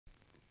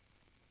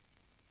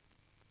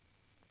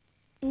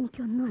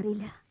എനിക്കൊന്നും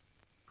അറിയില്ല.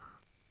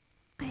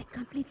 I am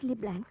completely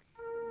blank.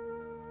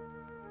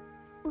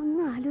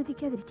 ഒന്നും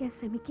ആലോചിക്കാതിരിക്കാൻ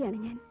ശ്രമിക്കുകയാണ്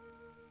ഞാൻ.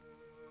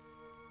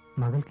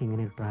 മകൾക്ക്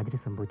ഇങ്ങനെ ഒരു ട്രാജഡി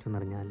സംഭവിച്ചു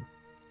എന്നറിഞ്ഞാൽ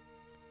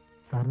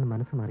സാറിന്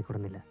മനസ്സ്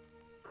മാറിക്കൊടുന്നില്ല.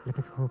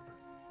 Let us hope.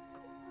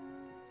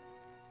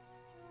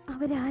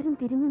 അവരാരും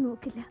തിരിഞ്ഞു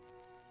നോക്കില്ല,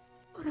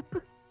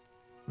 ഉറപ്പ്.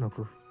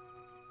 നോക്കൂ,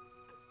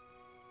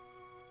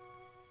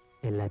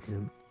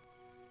 എല്ലാറ്റിനും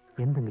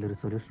എന്തെങ്കിലും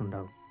ഒരു സൊല്യൂഷൻ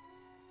ഉണ്ടാവും.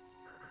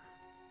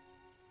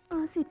 ആ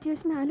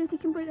സിറ്റുവേഷൻ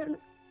ആലോചിക്കുമ്പോഴാണ്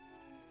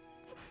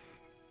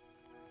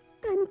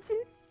തനിച്ച്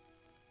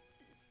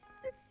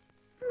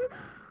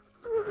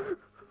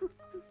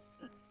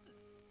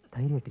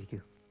ധൈര്യമായിട്ടിരിക്കൂ.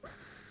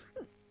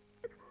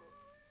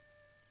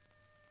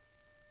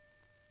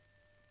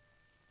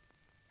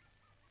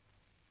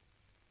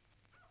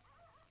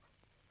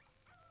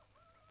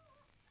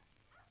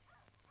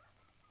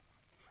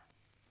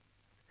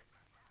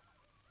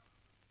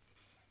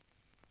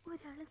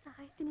 ഒരാളെ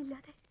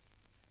സഹായത്തിനില്ലാതെ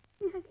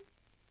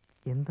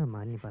എന്താ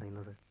മാലിനി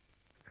പറയുന്നത്?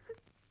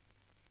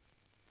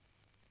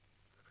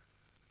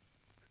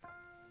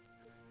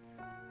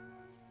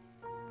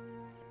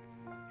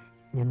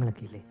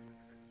 ഞങ്ങളൊക്കെ ഇല്ലേ,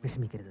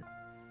 വിഷമിക്കരുത്.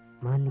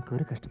 മാലിനിക്ക്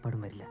ഒരു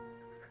കഷ്ടപ്പാടും വരില്ല.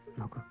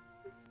 നോക്കൂ,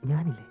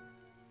 ഞാനില്ലേ,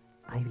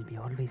 I will be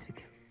always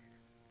with you.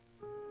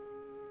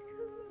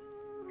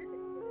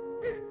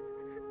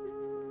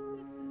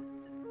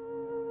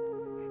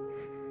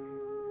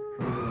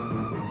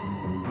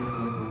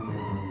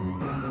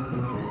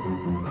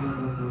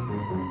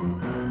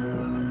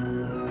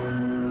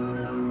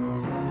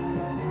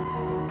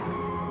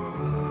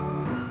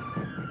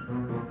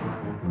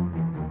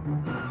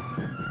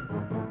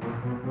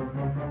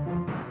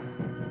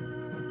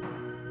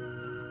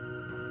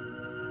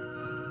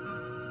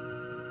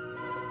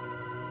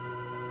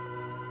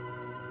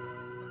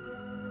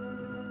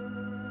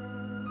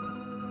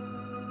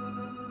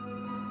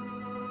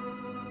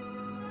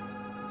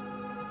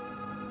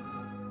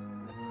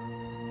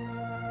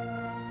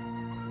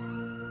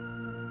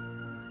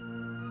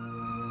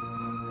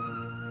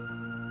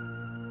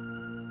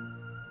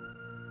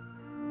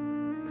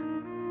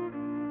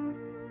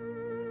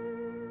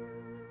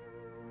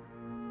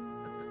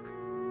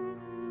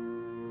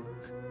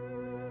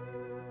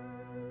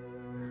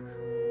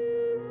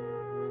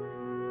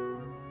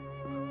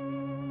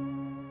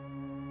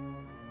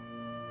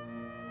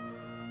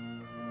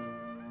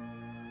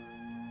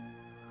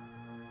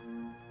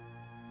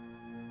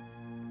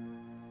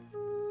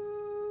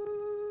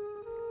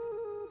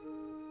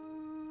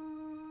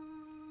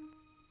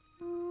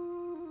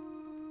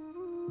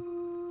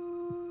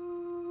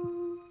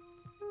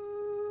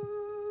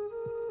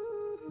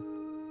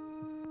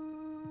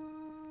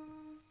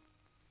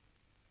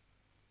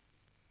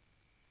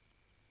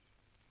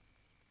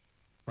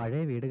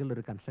 പഴയ വീടുകളിൽ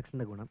ഒരു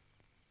കൺസ്ട്രക്ഷന്റെ ഗുണം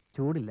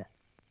ചൂടില്ല,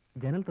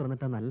 ജനൽ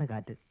തുറന്നിട്ടാ നല്ല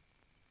കാറ്റ്.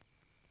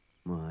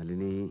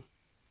 മാലിനി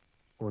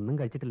ഒന്നും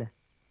കഴിച്ചിട്ടില്ല,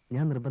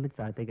 ഞാൻ നിർബന്ധിച്ച്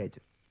താഴത്തേക്ക്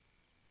അയച്ചു.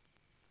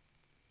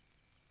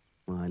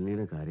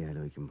 മാലിനിയുടെ കാര്യം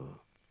ആലോചിക്കുമ്പോൾ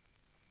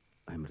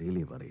ഐ എം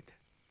റിയലി വറീഡ്.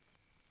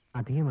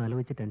 അധികം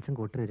ആലോചിച്ച് ടെൻഷൻ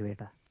കൂട്ടരുത്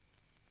വേട്ടാ.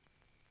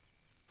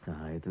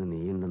 സഹായത്തിന്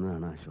നീ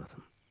ഉണ്ടെന്നതാണ്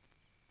ആശ്വാസം.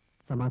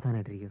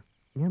 സമാധാനമായിട്ടിരിക്കും.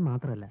 ഞാൻ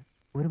മാത്രമല്ല,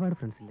 ഒരുപാട്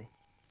ഫ്രണ്ട്സ് ഇല്ലേ.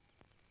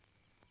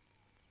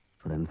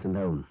 ഫ്രണ്ട്സ്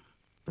ഉണ്ടാവും,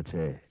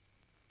 പക്ഷേ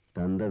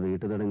തന്റെ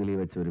വീട്ടുതടങ്കലിൽ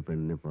വെച്ച ഒരു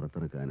പെണ്ണിനെ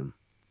പുറത്തിറക്കാനും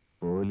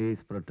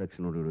പോലീസ്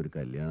പ്രൊട്ടക്ഷനോടുകൂടി ഒരു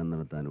കല്യാണം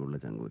നടത്താനുമുള്ള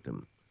ചങ്കൂറ്റം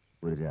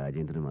ഒരു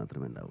രാജേന്ദ്രന്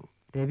മാത്രമേ ഉണ്ടാവൂ.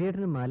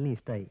 രവിയേട്ടന് മാലിനി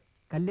ഇഷ്ടമായി,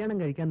 കല്യാണം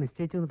കഴിക്കാൻ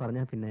നിശ്ചയിച്ചു എന്ന്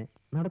പറഞ്ഞാൽ പിന്നെ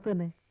നടത്തു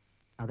തന്നെ.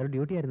 അതൊരു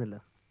ഡ്യൂട്ടി ആയിരുന്നല്ലോ.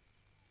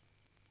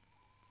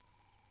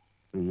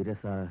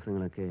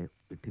 വീരസാഹസങ്ങളൊക്കെ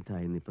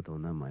വിട്ടിത്തായെന്ന് ഇപ്പൊ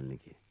തോന്നാൻ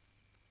മാലിനിക്ക്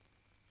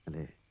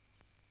അല്ലേ?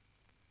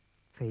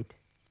 ഫെയ്റ്റ്,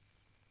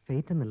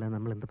 ഫെയ്റ്റ് എന്നല്ല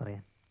നമ്മൾ എന്ത്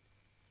പറയാൻ.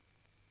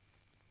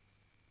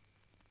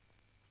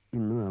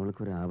 ഇന്നും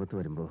അവൾക്കൊരു ആപത്ത്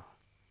വരുമ്പോ,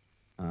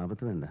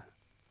 ആപത്ത് വേണ്ട,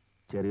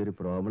 ചെറിയൊരു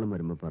പ്രോബ്ലം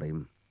വരുമ്പോ പറയും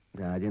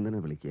രാജേന്ദ്രനെ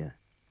വിളിക്കുക.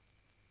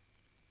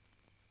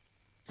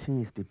 She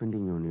is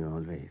depending on you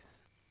always.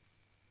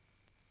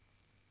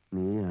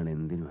 നീയാണ്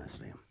എന്തിനും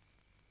ആശ്രയം.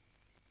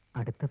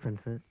 അടുത്ത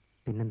ഫ്രണ്ട്സ്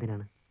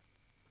പിന്നെന്തിനാണ്?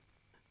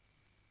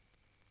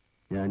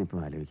 ഞാനിപ്പോ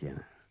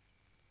ആലോചിക്കുകയാണ്,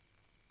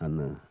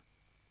 അന്ന്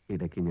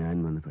ഇടയ്ക്ക് ഞാൻ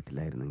വന്ന്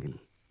പെട്ടില്ലായിരുന്നെങ്കിൽ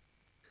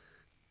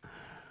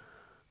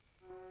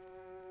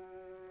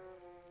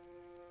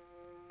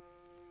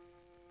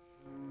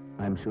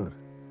ഐ എം ഷുവർ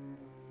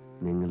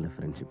നിങ്ങളുടെ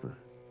ഫ്രണ്ട്ഷിപ്പ്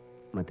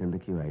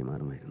മറ്റെന്തൊക്കെയോ ആയി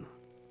മാറുമായിരുന്നു.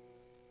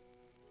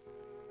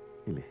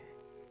 ഇല്ലേ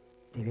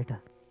രവിയേട്ടാ?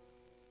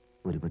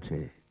 ഒരുപക്ഷെ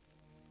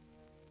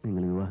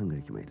നിങ്ങൾ വിവാഹം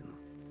കഴിക്കുമായിരുന്നു,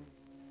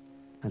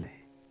 അല്ലേ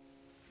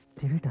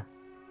രവിയേട്ടാ?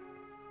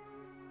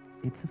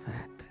 It's A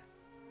fact.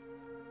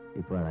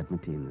 ഇപ്പോൾ അത്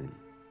അഡ്മിറ്റ് ചെയ്യുന്നതിൽ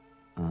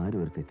ആരും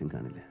ഒരു തെറ്റും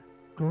കാണില്ല.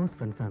 ക്ലോസ്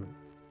ഫ്രണ്ട്സ് ആണ്,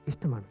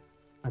 ഇഷ്ടമാണ്.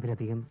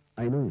 അതിലധികം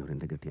I know your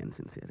integrity and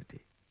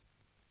sincerity.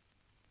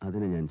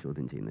 അതിനെ ഞാൻ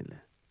ചോദ്യം ചെയ്യുന്നില്ല.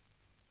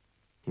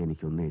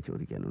 എനിക്കൊന്നേ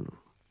ചോദിക്കാനുള്ളൂ,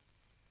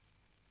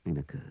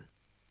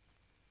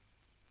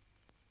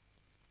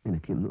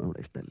 നിനക്കിന്നും അവളെ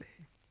ഇഷ്ടല്ലേ?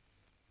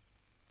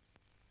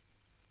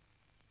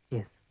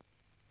 Yes,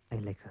 I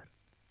like her.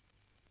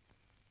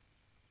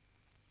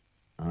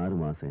 6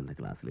 മാസം എൻ്റെ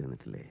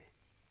ക്ലാസ്സിലിരുന്നിട്ടില്ലേ?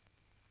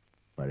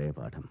 പഴയ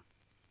പാഠം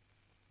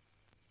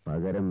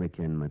പകരം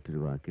വയ്ക്കാൻ മറ്റൊരു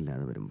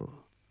വാക്കില്ലാതെ വരുമ്പോൾ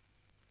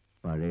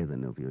പഴയ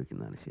തന്നെ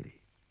ഉപയോഗിക്കുന്നതാണ് ശരി.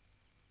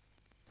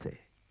 Say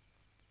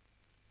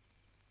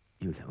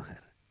you love her.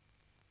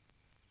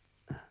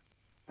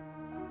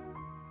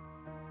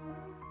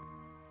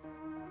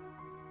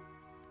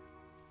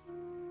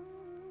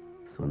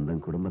 സ്വന്തം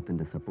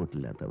കുടുംബത്തിന്റെ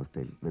സപ്പോർട്ടില്ലാത്ത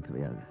അവസ്ഥയിൽ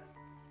വിധവയാകുക,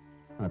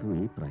 അതും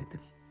ഈ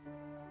പ്രായത്തിൽ.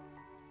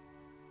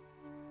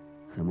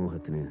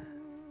 സമൂഹത്തിന്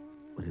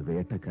ഒരു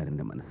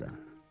വേട്ടക്കാരന്റെ മനസ്സാണ്.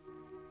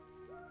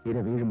 ഇര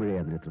വീഴുമ്പോഴേ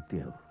അതിന്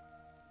തൃപ്തിയാവൂ.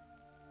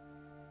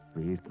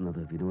 വീഴ്ത്തുന്നത്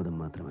വിനോദം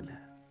മാത്രമല്ല,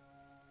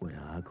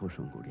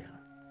 ഒരാഘോഷവും കൂടിയാണ്.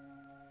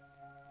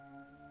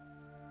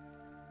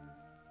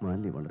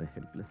 മാലി വളരെ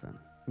ഹെൽപ്ലെസ് ആണ്.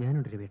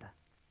 ഞാനുണ്ടൊരു വീട്ട.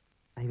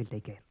 I will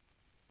take care.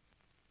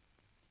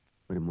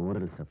 ഒരു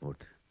മോറൽ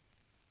സപ്പോർട്ട്,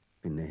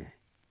 പിന്നെ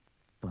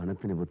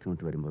പണത്തിന്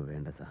ബുദ്ധിമുട്ട് വരുമ്പോൾ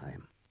വേണ്ട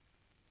സഹായം,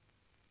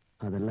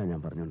 അതല്ല ഞാൻ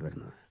പറഞ്ഞുകൊണ്ട്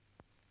വരുന്നത്.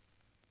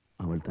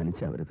 അവൾ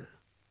തനിച്ചാവരുത്.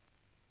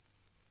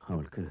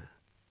 അവൾക്ക്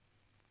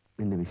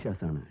നിന്റെ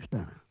വിശ്വാസമാണ്,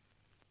 ഇഷ്ടമാണ്.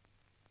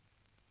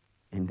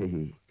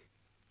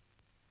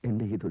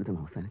 എൻ്റെ ഈ ദുരിതം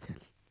അവസാനിച്ചാൽ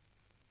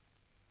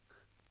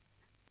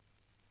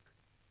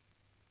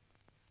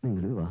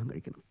നിങ്ങൾ വിവാഹം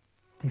കഴിക്കണം.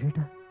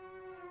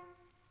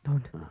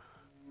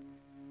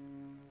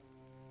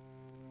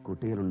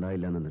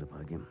 കുട്ടികളുണ്ടായില്ല എന്ന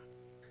നിർഭാഗ്യം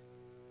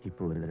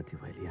ഇപ്പോൾ ഒരു തരത്തിൽ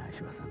വലിയ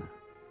ആശ്വാസമാണ്.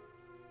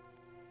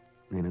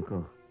 നിനക്കോ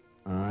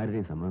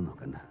ആരുടെയും സമ്മതം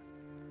നോക്കണ്ട.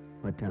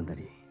 പറ്റാൻ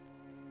തടി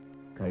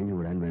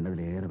കഴിഞ്ഞുകൂടാൻ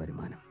വേണ്ടതിലേറെ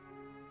വരുമാനം.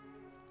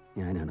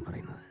 ഞാനാണ്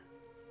പറയുന്നത്.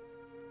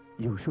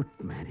 യു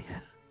ഷുഡ് മാരി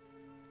ഹർ.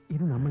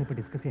 ഇത് നമ്മളിപ്പോൾ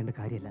ഡിസ്കസ് ചെയ്യേണ്ട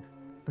കാര്യമല്ല.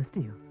 റെസ്റ്റ്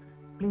ചെയ്യൂ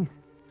പ്ലീസ്.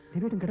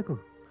 രവിയേട്ടൻ കിടക്കൂ.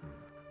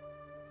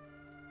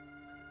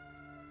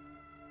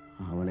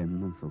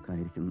 അവളെന്നും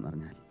സുഖമായിരിക്കും എന്ന്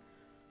പറഞ്ഞാൽ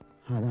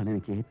അതാണ്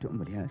എനിക്ക് ഏറ്റവും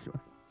വലിയ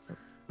ആശ്വാസം.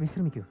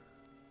 വിശ്രമിക്കൂ.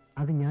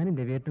 അത് ഞാനും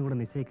രവിയേട്ടനും കൂടെ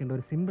നിശ്ചയിക്കേണ്ട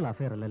ഒരു സിമ്പിൾ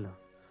അഫെയർ അല്ലല്ലോ.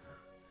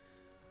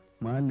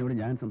 മാലിനോട്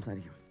ഞാൻ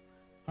സംസാരിക്കും,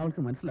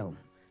 അവൾക്ക് മനസ്സിലാവും.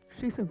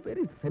 She's A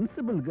very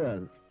sensible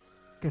girl.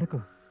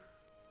 കിടക്കൂ.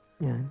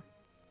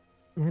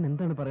 ഞാൻ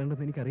എന്താണ്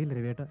പറയേണ്ടതെന്ന് എനിക്കറിയില്ല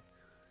രവിയേട്ട.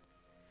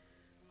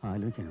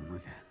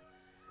 ആലോചിക്കാനൊന്നുമില്ല.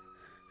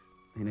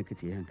 നിനക്ക്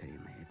ചെയ്യാൻ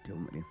കഴിയുന്ന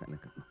ഏറ്റവും വലിയ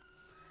സ്ഥലക്കണം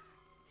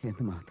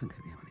എന്ന് മാത്രം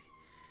കരുതിയാൽ മതി.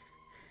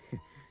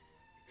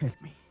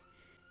 Help me.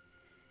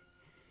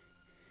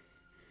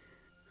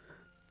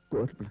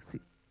 God bless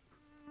you.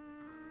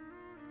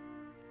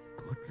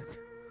 God bless you.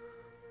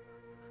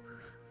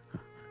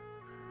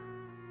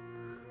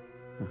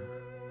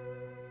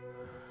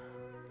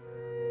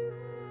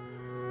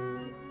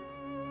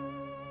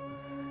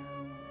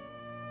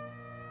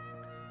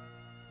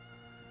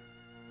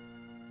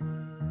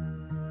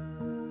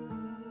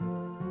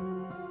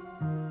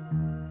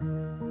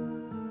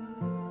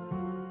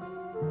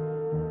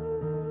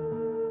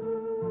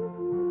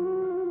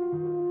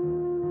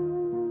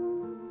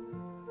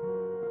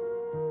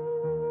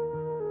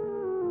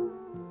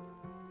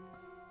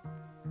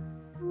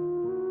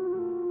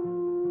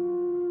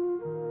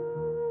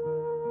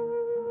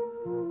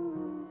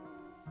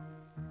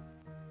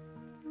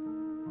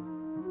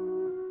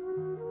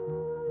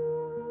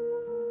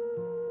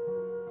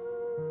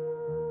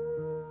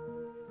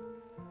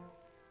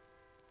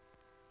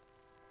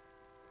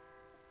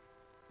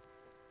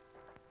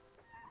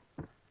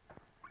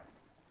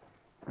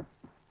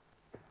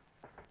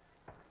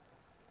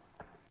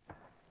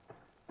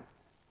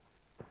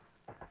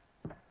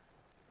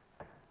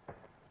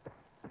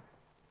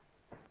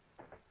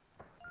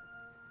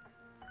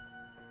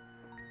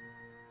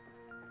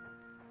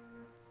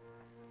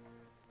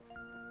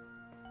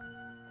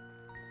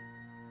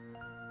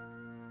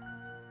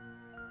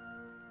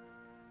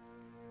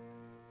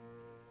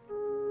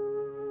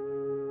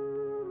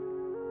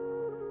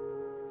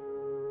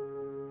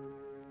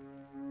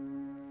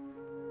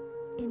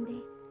 എന്തേ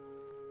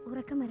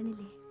ഉറക്കം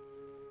വരണില്ലേ?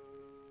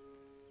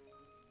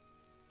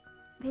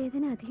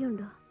 വേദന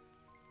അധികമുണ്ടോ?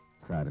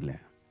 സാരില്ല.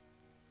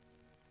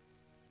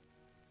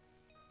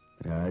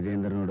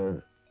 രാജേന്ദ്രനോട്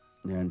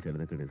ഞാൻ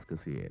ചിലതൊക്കെ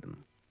ഡിസ്കസ് ചെയ്യായിരുന്നു.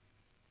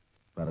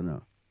 പറഞ്ഞോ?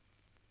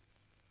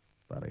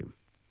 പറയും.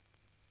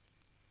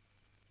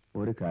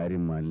 ഒരു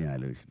കാര്യം മാലിന്യ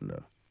ആലോചിച്ചിട്ടുണ്ടോ?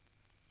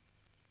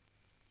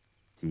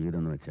 ജീവിതം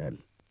എന്ന് വെച്ചാൽ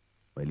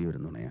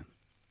വലിയൊരു നുണയാണ്.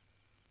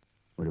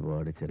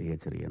 ഒരുപാട് ചെറിയ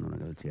ചെറിയ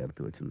നുണകൾ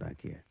ചേർത്ത്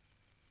വെച്ചുണ്ടാക്കിയ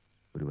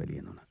ഒരു വലിയ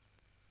നുണ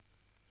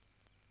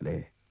അല്ലേ?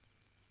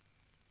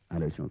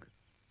 ആലോചിച്ച് നോക്ക്.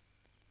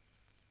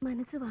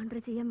 മനസ്സ് വാണ്ടർ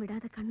ചെയ്യാൻ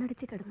വിടാതെ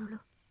കണ്ണടച്ച് കിടന്നോളൂ.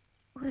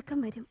 ഉറക്കം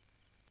വരും.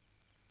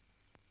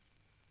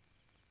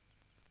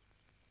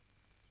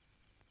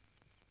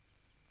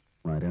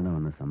 മരണം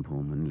എന്ന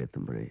സംഭവം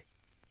മുന്നിലെത്തുമ്പോഴേ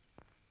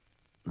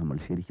നമ്മൾ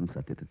ശരിക്കും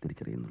സത്യത്തെ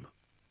തിരിച്ചറിയുന്നുള്ളൂ.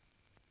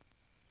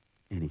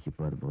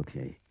 എനിക്കിപ്പോൾ അത്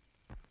ബോധ്യായി.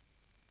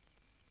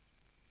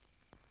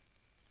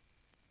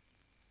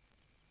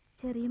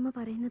 ചെറിയമ്മ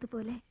പറയുന്നത്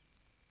പോലെ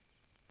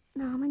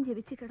നാമം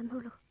ജപിച്ച്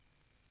കിടന്നോളൂ.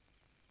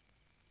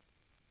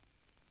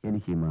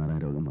 എനിക്ക് ഈ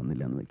മാറാരോഗം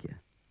വന്നില്ല എന്ന് വയ്ക്കുക.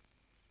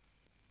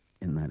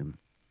 എന്നാലും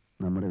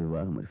നമ്മുടെ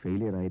വിവാഹം ഒരു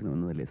ഫെയിലിയർ ആയിരുന്നു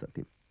എന്നതല്ലേ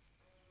സത്യം?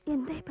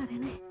 എന്തായി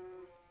പറയണേ?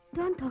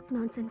 Don't talk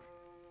nonsense.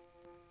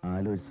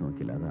 ആലോചിച്ച്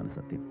നോക്കില്ല, അതാണ്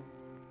സത്യം.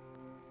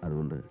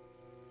 അതുകൊണ്ട്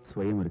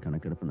സ്വയം ഒരു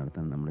കണക്കെടുപ്പ്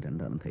നടത്താൻ നമ്മൾ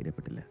രണ്ടാളും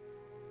ധൈര്യപ്പെട്ടില്ല,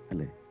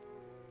 അല്ലേ?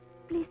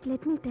 Please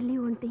let me tell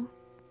you one thing.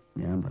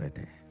 ഞാൻ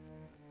പറയട്ടെ,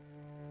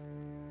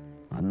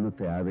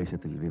 അന്നത്തെ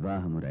ആവേശത്തിൽ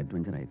വിവാഹം ഒരു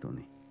അഡ്വഞ്ചറായി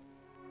തോന്നി.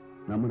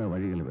 നമ്മുടെ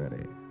വഴികൾ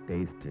വേറെ,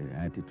 ടേസ്റ്റ്,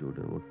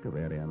 ആറ്റിറ്റ്യൂഡ് ഒക്കെ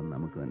വേറെയാണെന്ന്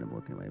നമുക്ക് തന്നെ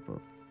ബോധ്യമായപ്പോൾ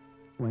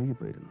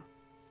വൈകിപ്പോയിരുന്നു.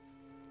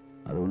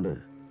 അതുകൊണ്ട്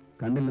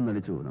കണ്ടില്ലെന്ന്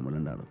നടിച്ചു നമ്മൾ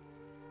രണ്ടാളും.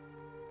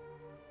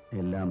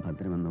 എല്ലാം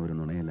ഭദ്രമെന്ന ഒരു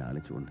നുണയിൽ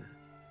ആളിച്ചുകൊണ്ട്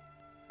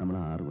നമ്മൾ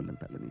 6 കൊല്ലം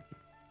തള്ളി നീക്കി.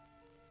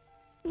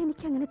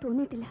 എനിക്കങ്ങനെ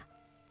തോന്നിയിട്ടില്ല.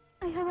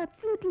 I have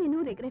absolutely no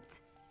regrets.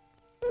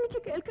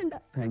 എനിക്ക് കേൾക്കണ്ട.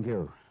 Thank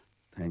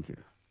you.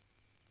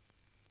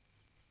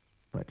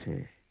 പക്ഷേ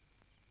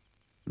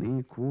നീ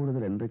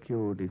കൂടുതൽ എന്തൊക്കെയോ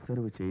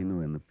ഡിസർവ് ചെയ്യുന്നു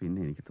എന്ന് പിന്നെ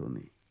എനിക്ക്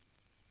തോന്നി.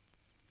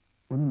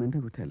 ഒന്നും നിന്റെ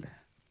കുറ്റമല്ല,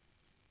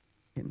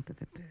 എന്റെ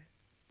തെറ്റ്.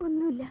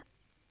 ഒന്നുമില്ല,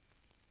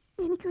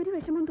 എനിക്കൊരു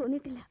വിഷമം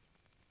തോന്നിയിട്ടില്ല.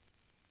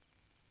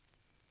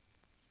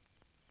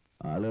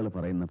 ആളുകൾ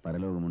പറയുന്ന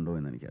പരലോകമുണ്ടോ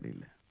എന്ന്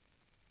എനിക്കറിയില്ല.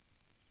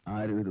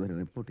 ആരും ഇതുവരെ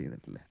റിപ്പോർട്ട്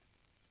ചെയ്തിട്ടില്ല.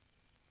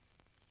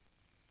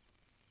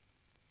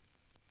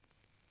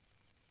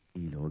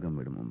 ഈ ലോകം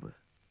വിടും മുമ്പ്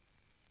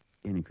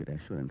എനിക്കൊരു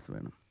അഷുറൻസ്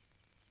വേണം.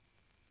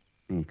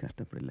 നീ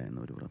കഷ്ടപ്പെടില്ല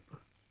എന്നൊരു ഉറപ്പ്.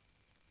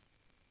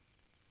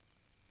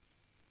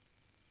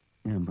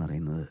 ഞാൻ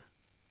പറയുന്നത്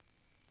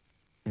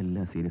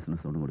എല്ലാ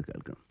സീരിയസ്നെസ്സോടും കൂടി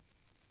കേൾക്കണം.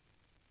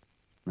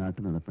 നാട്ടു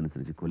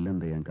നടപ്പനുസരിച്ച് കൊല്ലം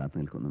തെയ്യാൻ കാത്തു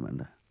നിൽക്കൊന്നും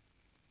വേണ്ട.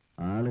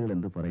 ആളുകൾ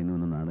എന്ത്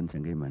പറയുന്നുവെന്ന് നാടൻ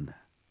ചങ്കയും വേണ്ട.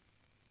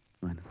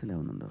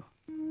 മനസ്സിലാവുന്നുണ്ടോ?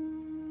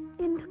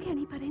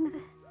 എന്തൊക്കെയാണ് ഈ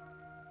പറയുന്നത്?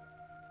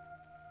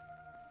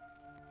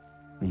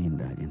 നീയും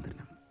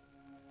രാജേന്ദ്രനും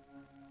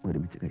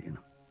ഒരുമിച്ച്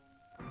കഴിയണം.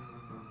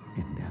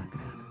 എന്റെ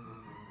ആഗ്രഹമാണ്.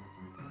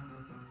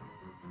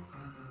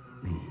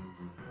 നീ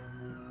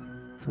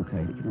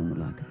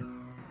സുഖമായിരിക്കണമെന്നുള്ള ആഗ്രഹം.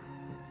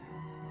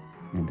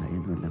 ഞാൻ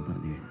രാജേന്ദ്രനെല്ലാം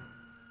പറഞ്ഞു കഴിഞ്ഞു,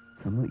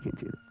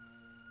 സമ്മതിക്കുകയും ചെയ്തു.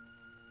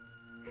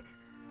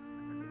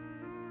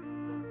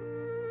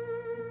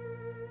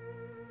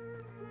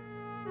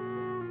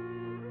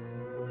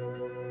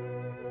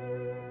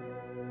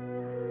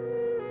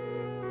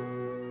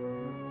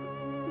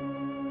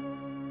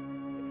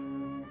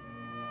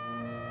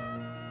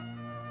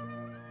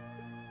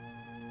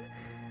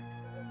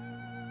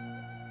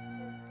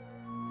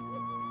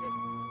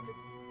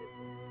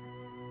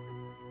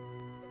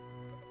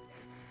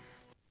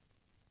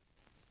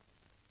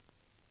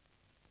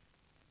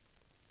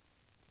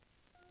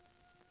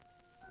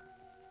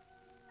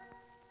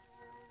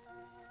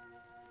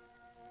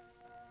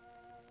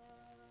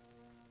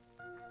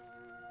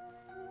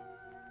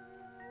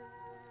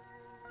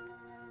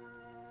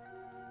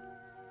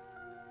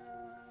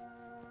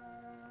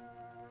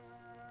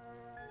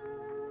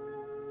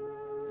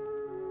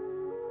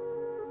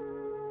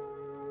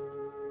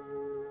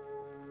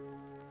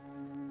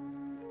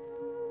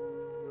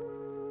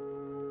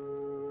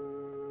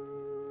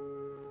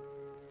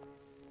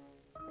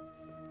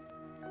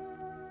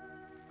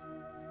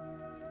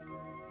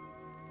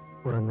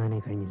 ഉറങ്ങാനേ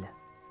കഴിഞ്ഞില്ല.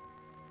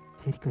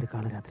 ശരിക്കൊരു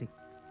കാളരാത്രി.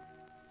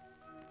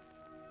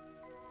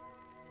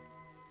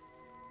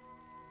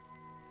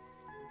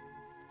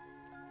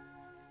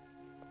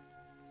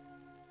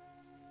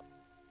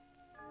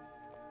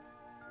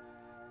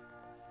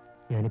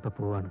 ഞാനിപ്പോ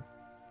പോവാണ്.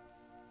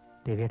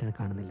 രവിയേട്ടനെ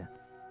കാണുന്നില്ല.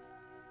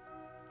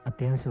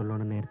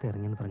 അത്യാവശ്യമുള്ളവണ്ണം നേരത്തെ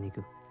ഇറങ്ങിയെന്ന്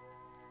പറഞ്ഞേക്കൂ.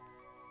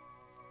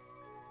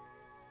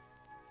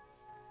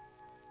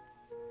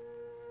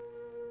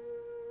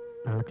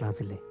 നാളെ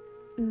ക്ലാസ്സില്ലേ?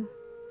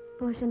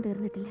 പോർഷൻ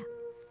തീർന്നിട്ടില്ല.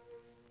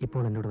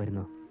 ഇപ്പോൾ എന്നോട്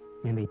വരുന്നോ?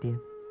 ഞാൻ വെയിറ്റ്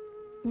ചെയ്യാം.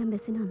 ഞാൻ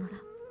ബസ്സിന്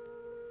വന്നോളാം.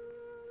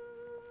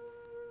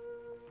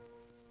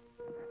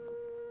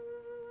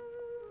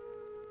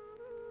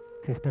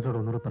 സിസ്റ്ററോട്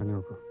ഒന്നുകൂടെ പറഞ്ഞു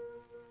നോക്കൂ.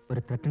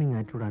 ഒരു ത്രട്ടണിങ്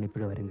ആറ്റിറ്റ്യൂഡാണ്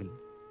ഇപ്പോഴും വരെങ്കിൽ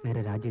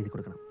നേരെ രാജി എഴുതി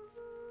കൊടുക്കണം.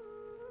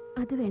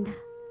 അത് വേണ്ട.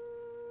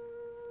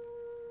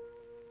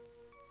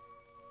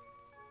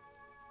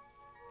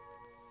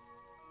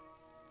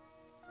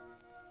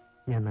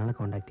 ഞാൻ നാളെ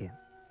കോണ്ടാക്ട് ചെയ്യാം.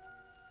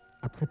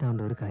 അപ്സെറ്റ്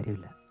ആവേണ്ട ഒരു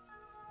കാര്യമില്ല.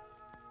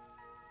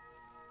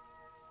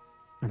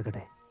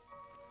 നടക്കട്ടെ.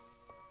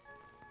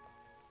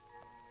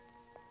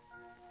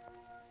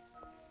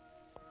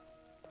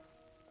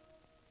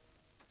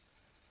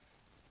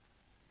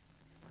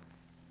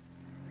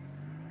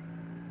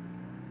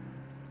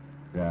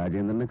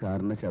 രാജേന്ദ്രന്റെ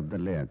കാറിന്റെ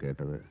ശബ്ദമല്ലേ ആ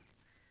കേട്ടത്?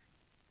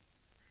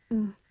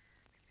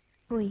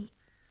 പോയി.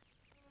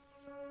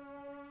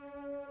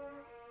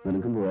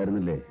 നിനക്കും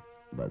പോയായിരുന്നില്ലേ?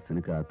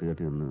 ബസ്സിന്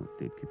കാത്തുകെട്ടി ഒന്ന്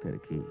തിക്കി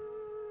തിരക്കി.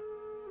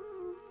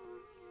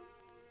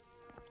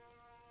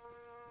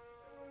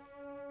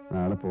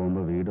 നാളെ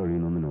പോകുമ്പോ വീട്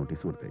ഒഴിയുന്നൊന്ന്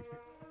നോട്ടീസ് കൊടുത്തേക്ക്.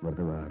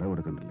 വെറുതെ വാടക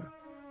കൊടുക്കണ്ടല്ലോ.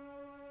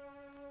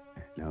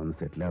 എല്ലാം ഒന്ന്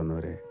സെറ്റിൽ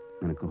ആവുന്നവരെ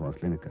നിനക്ക്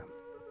ഹോസ്റ്റലിൽ നിൽക്കാം.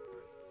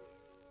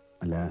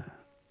 അല്ല,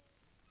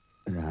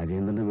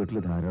 രാജേന്ദ്രന്റെ വീട്ടിൽ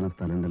ധാരാളം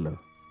സ്ഥലമുണ്ടല്ലോ.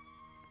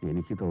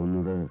 എനിക്ക്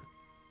തോന്നുന്നത്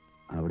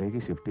അവിടേക്ക്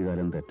ഷിഫ്റ്റ്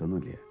ചെയ്താലും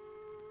തെറ്റൊന്നുമില്ല.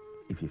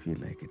 If you feel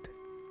like it.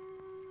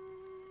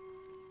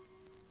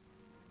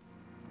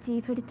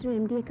 Chief എഡിറ്ററും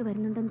MD ഒക്കെ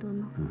വരുന്നുണ്ടെന്ന്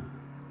തോന്നുന്നു.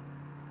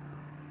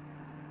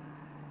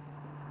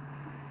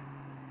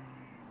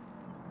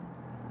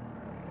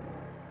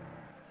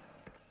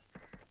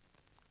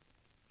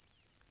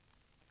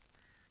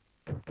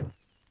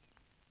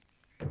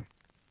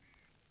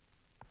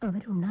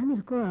 അവരുണ്ണാൻ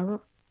നിൽക്കുവോ ആവോ?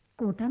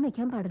 കൂട്ടാൻ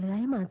വെക്കാൻ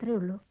പടലുകായ മാത്രമേ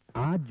ഉള്ളൂ.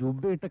 ആ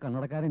ജുബ്ബയിട്ട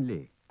കന്നടക്കാരനില്ലേ,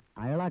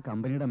 അയാൾ ആ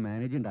കമ്പനിയുടെ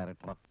മാനേജിംഗ്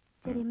ഡയറക്ടറാ.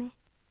 ചെറിയമ്മേ,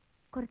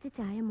 കുറച്ച്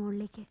ചായ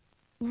മുകളിലേക്ക്.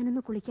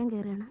 ഞാനൊന്ന് കുളിക്കാൻ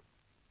കയറുകയാണ്.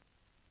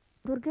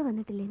 ദുർഗ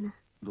വന്നിട്ടില്ലേന്ന്?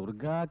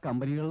 ദുർഗ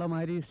കമ്പനികളുടെ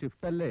മാതിരി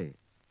ഷിഫ്റ്റ് അല്ലേ?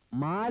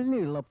 മാലിനി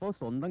ഉള്ളപ്പോ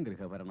സ്വന്തം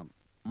ഗൃഹഭരണം,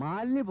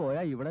 മാലിനി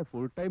പോയാ ഇവിടെ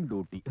ഫുൾ ടൈം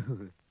ഡ്യൂട്ടി.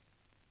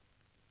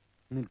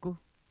 നിൽക്കൂ,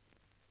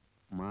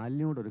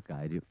 മാലിനിയോടൊരു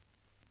കാര്യം.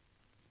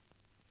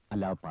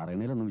 അല്ല,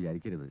 പറയണേലൊന്നും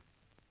വിചാരിക്കരുത്.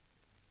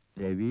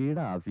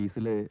 രവിയുടെ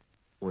ഓഫീസില്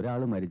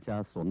ഒരാൾ മരിച്ച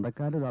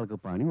സ്വന്തക്കാരുടെ ഒരാൾക്ക്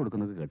പണി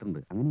കൊടുക്കുന്നത് കേട്ടിട്ടുണ്ട്.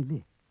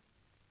 അങ്ങനെയില്ലേ?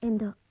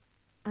 എന്തോ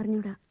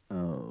അറിഞ്ഞൂടാ.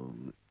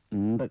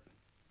 ഉണ്ട്.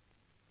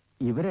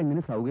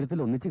 ഇവരെങ്ങനെ സൗകര്യത്തിൽ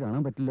ഒന്നിച്ച്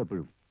കാണാൻ പറ്റില്ല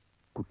എപ്പോഴും.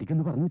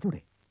 കുട്ടിക്കൊന്ന് പറഞ്ഞു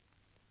വെച്ചൂടെ?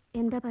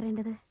 എന്താ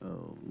പറയേണ്ടത്?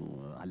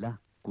 അല്ല,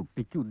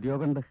 കുട്ടിക്ക്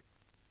ഉദ്യോഗമുണ്ട്.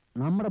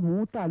 നമ്മുടെ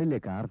മൂത്ത ആളില്ലേ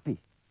കാർത്തി,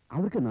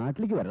 അവർക്ക്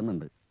നാട്ടിലേക്ക്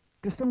വരുന്നുണ്ട്.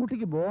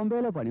 കൃഷ്ണൻകുട്ടിക്ക്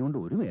ബോംബെയിലെ പണി കൊണ്ട്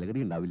ഒരു മേൽഗതി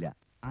ഉണ്ടാവില്ല.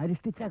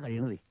 അരിഷ്ടിച്ചാ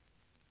കഴിയണതേ.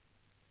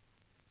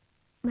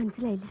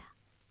 മനസ്സിലായില്ല.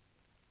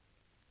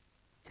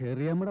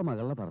 ചെറിയമ്മയുടെ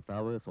മകളുടെ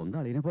ഭർത്താവ് സ്വന്തം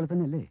അളിയനെ പോലെ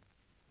തന്നെയല്ലേ?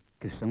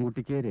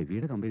 കൃഷ്ണൻകുട്ടിക്ക്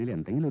രവിയുടെ കമ്പനിയിൽ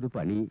എന്തെങ്കിലും ഒരു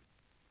പണി,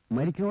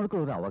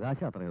 മരിക്കുന്നവർക്കുള്ള ഒരു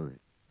അവകാശം അത്രയത്.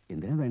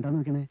 എന്തിനാ വേണ്ടാന്ന്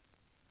വെക്കണേ?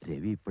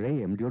 രവി ഇപ്പോഴേ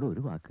MD-യോട്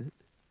ഒരു വാക്ക്.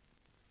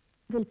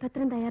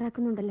 വിൽപ്പത്രം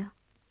തയ്യാറാക്കുന്നുണ്ടല്ലോ,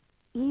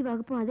 ഈ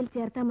വകുപ്പും അതിൽ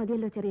ചേർത്താൽ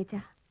മതിയല്ലോ ചെറിയച്ച.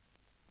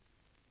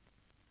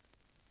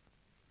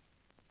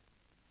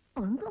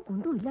 ഒന്നും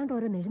കൊണ്ടും ഇല്ലാണ്ട്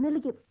ഓരോ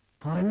എഴുന്നള്ളിക്കും.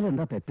 പറഞ്ഞാൽ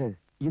എന്താ തെറ്റ്?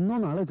 ഇന്നോ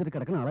നാളെ വെച്ചിട്ട്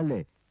കിടക്കുന്ന ആളല്ലേ?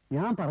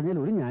 ഞാൻ പറഞ്ഞാൽ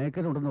ഒരു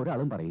ന്യായക്കേടുണ്ടെന്ന്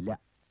ഒരാളും പറയില്ല.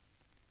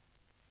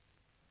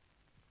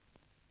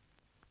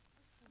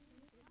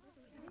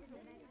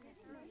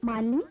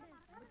 Malini,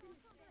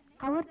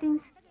 how are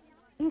things?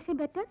 Is he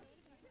better?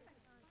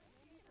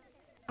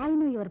 I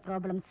know your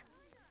problems.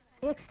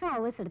 Extra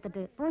hours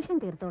എടുത്തിട്ട് പോർഷൻ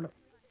തീർത്തോളൂ.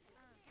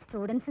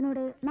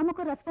 സ്റ്റുഡൻസിനോട്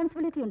നമുക്ക്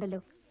റെസ്പോൺസിബിലിറ്റി ഉണ്ടല്ലോ.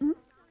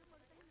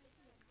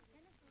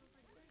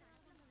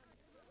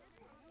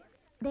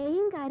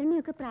 ദയയും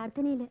കാരുണ്യൊക്കെ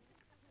പ്രാർത്ഥനയില്.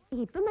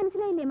 ഇപ്പൊ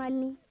മനസ്സിലായില്ലേ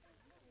മാലിനി?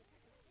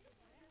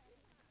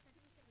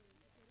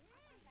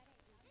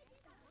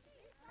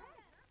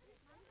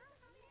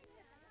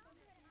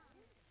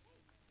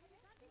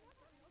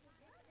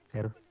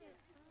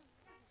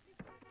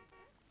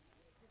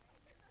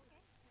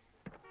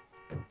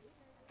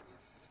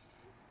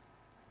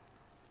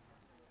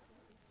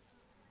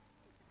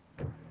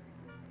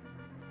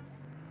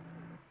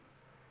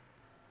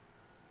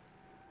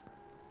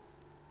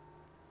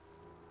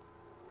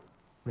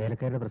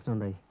 വേലക്കാരുടെ പ്രശ്നം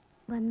എന്തായി?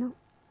 വന്നു.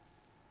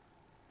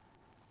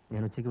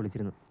 ഞാൻ ഉച്ചയ്ക്ക്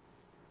വിളിച്ചിരുന്നു.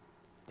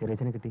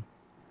 ചെറിയച്ഛനെ കിട്ടി.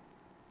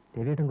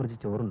 രവിയേട്ടൻ കുറച്ച്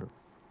ചോറുണ്ട്.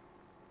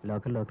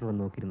 ലോക്കൽ ഡോക്ടർ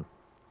വന്ന് നോക്കിയിരുന്നു.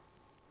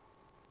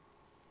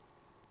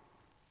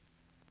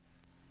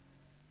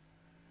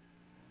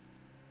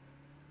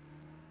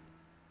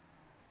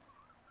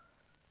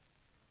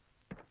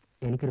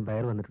 എനിക്കൊരു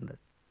ബയർ വന്നിട്ടുണ്ട്,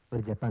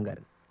 ഒരു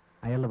ജപ്പാൻകാരൻ.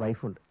 അയാളുടെ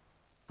വൈഫുണ്ട്.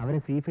 അവരെ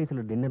സീ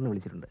ഫേസിൽ ഡിന്നറിന്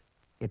വിളിച്ചിട്ടുണ്ട്.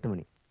 8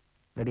 മണി.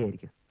 റെഡി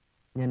ആയിരിക്കും.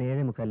 ഞാൻ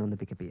 7:45 ഒന്ന്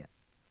പിക്കപ്പ് ചെയ്യാം.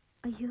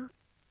 അയ്യോ,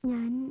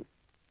 ഞാൻ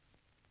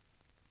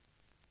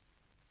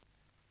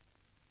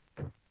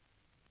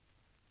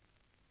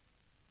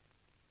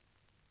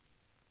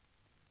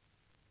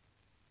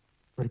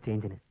ഒരു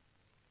ചേഞ്ചിന്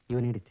യു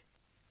നീഡ് ഇറ്റ്.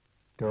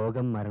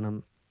 രോഗം, മരണം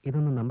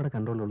ഇതൊന്നും നമ്മുടെ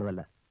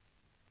കൺട്രോളിലുള്ളതല്ല.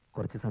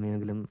 കുറച്ച്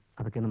സമയമെങ്കിലും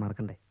അതൊക്കെ ഒന്ന്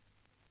മറക്കണ്ടേ?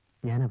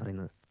 ഞാനാ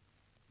പറയുന്നത്.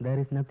 There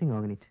is nothing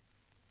wrong in it.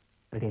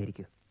 Ready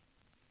ആയിരിക്കൂ.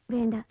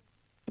 വേണ്ട,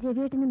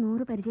 രവിയേട്ടന്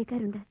 100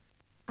 പരിചയക്കാരുണ്ട്.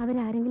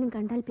 അവരാരെങ്കിലും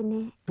കണ്ടാൽ പിന്നെ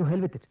ടു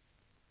ഹെൽ വിത്ത് ഇറ്റ്.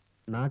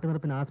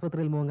 നാട്ടുനടപ്പിന്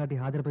ആസ്പത്രിയിൽ മുഖം കാട്ടി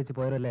ഹാജർപ്പിച്ച്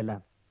പോയവരല്ലേ എല്ലാം.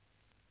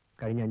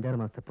 കഴിഞ്ഞ 5-6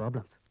 മാസത്തെ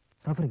പ്രോബ്ലംസ്,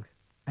 സഫറിങ്സ്,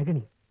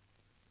 അഗനി,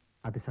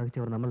 അത്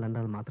സഹിച്ചവർ നമ്മൾ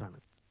രണ്ടാൾ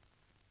മാത്രമാണ്.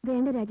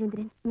 വേണ്ട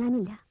രാജേന്ദ്രൻ,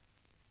 ഞാനില്ല.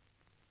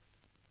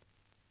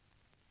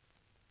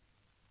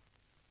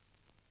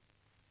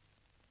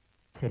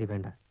 ശരി,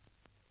 വേണ്ട.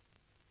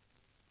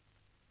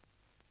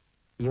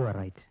 You are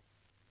right.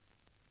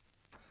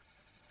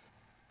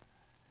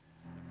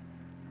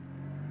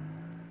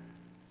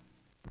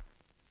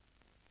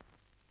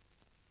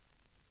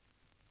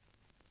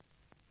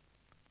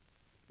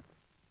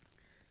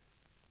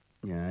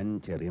 ഞാൻ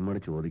ചെറിയമ്മോട്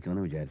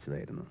ചോദിക്കണമെന്ന്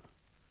വിചാരിച്ചതായിരുന്നു.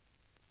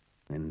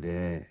 നിന്റെ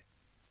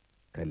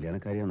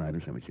കല്യാണക്കാരിയൊന്നും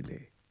ആരും ശ്രമിച്ചില്ലേ?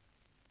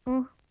 ഓ,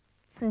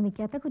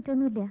 ശ്രമിക്കാത്ത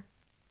കുറ്റമൊന്നുമില്ല.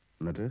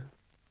 എന്നിട്ട്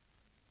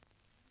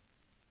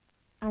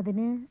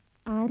അതിന്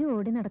ആരും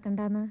ഓടി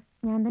നടക്കണ്ടെന്ന്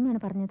ഞാൻ തന്നെയാണ്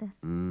പറഞ്ഞത്.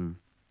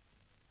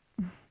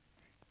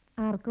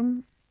 ആർക്കും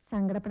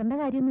സങ്കടപ്പെടേണ്ട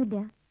കാര്യമൊന്നുമില്ല.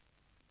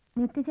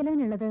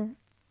 നിത്യചെലവിനുള്ളത്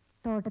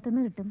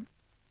തോട്ടത്തുനിന്ന് കിട്ടും.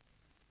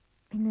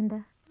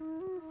 പിന്നെന്താ?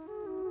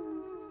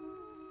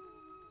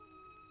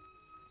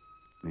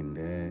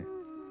 നിന്റെ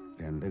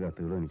 2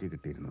 കത്തുകളും എനിക്ക്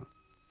കിട്ടിയിരുന്നു.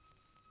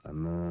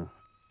 അന്ന്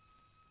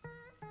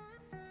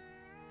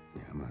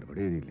ഞാൻ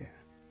മറുപടി എഴുതിയില്ല.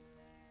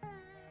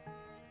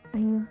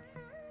 അയ്യോ,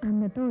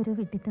 അന്നത്തെ ഓരോ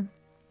വിട്ടിത്തം.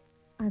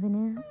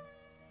 അതിന്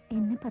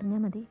എന്നെ പറഞ്ഞാ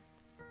മതി.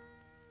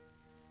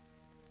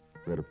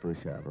 വെറുപ്പ്,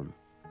 ശാപം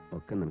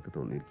ഒക്കെ നിനക്ക്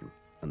തോന്നിയിരിക്കും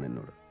അന്ന്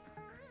എന്നോട്.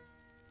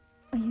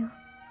 അയ്യോ,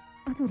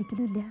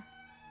 അതൊരിക്കലും ഇല്ല.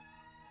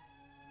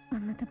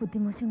 അന്നത്തെ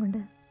ബുദ്ധിമോശം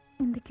കൊണ്ട്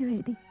എന്തൊക്കെയോ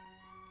എഴുതി.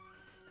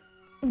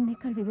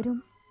 എന്നേക്കാൾ വിവരവും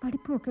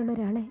പഠിപ്പും ഒക്കെയുള്ള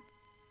ഒരാളെ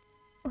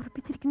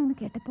ഉറപ്പിച്ചിരിക്കണമെന്ന്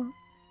കേട്ടപ്പോ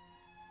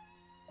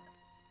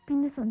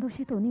പിന്നെ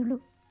സന്തോഷേ തോന്നിയുള്ളൂ.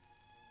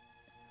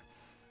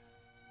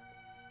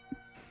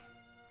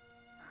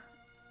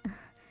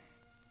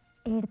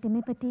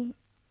 ഏടത്തിനെ പറ്റി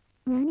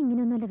ഞാൻ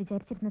ഇങ്ങനെയൊന്നുമല്ല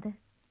വിചാരിച്ചിരുന്നത്.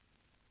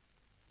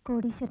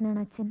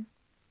 കോടീശ്വരനാണ് അച്ഛൻ,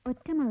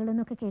 ഒറ്റ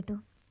മകളെന്നൊക്കെ കേട്ടു.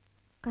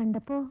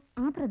 കണ്ടപ്പോ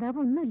ആ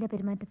പ്രതാപം ഒന്നുമില്ല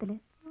പെരുമാറ്റത്തില്.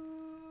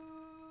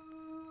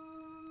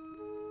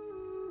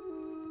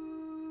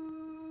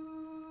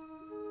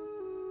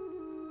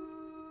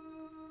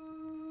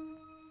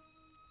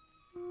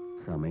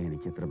 സമയം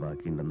എനിക്ക് എത്ര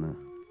ബാക്കിയുണ്ടെന്ന്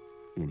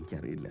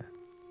എനിക്കറിയില്ല.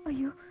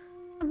 അയ്യോ,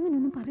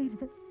 അങ്ങനെയൊന്നും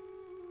പറയരുത്.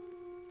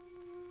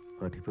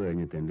 പഠിപ്പ്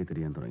കഴിഞ്ഞ് തെണ്ടി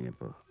തിരിയാൻ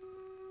തുടങ്ങിയപ്പോൾ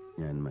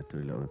ഞാൻ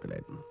മറ്റൊരു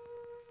ലോകത്തിലായിരുന്നു.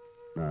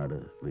 നാട്,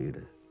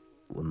 വീട്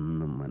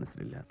ഒന്നും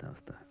മനസ്സിലില്ലാത്ത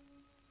അവസ്ഥ.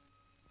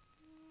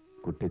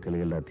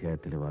 കുട്ടിക്കളികളുടെ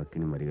അധ്യായത്തിലെ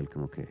വാക്കിനും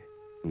വരികൾക്കുമൊക്കെ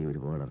നീ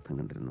ഒരുപാട് അർത്ഥം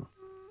കണ്ടിരുന്നു.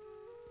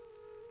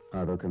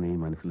 അതൊക്കെ നീ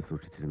മനസ്സിൽ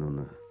സൂക്ഷിച്ചിരുന്നു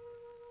എന്ന്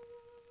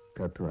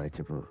കത്ത്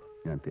വായിച്ചപ്പോൾ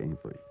ഞാൻ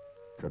തേങ്ങിപ്പോയി.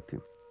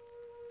 സത്യം.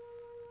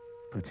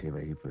 പക്ഷേ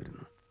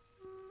വൈകിപ്പോയിരുന്നു.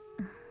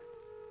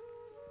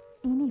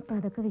 ഇനിയിപ്പോ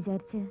അതൊക്കെ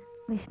വിചാരിച്ച്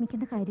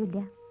വിഷമിക്കേണ്ട കാര്യമില്ല.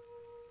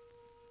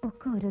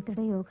 ഒക്കെ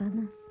ഓരോരുത്തരുടെ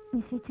യോഗാന്ന്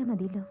നിശ്ചയിച്ചാൽ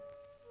മതിയല്ലോ.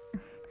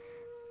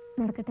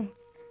 നടക്കട്ടെ.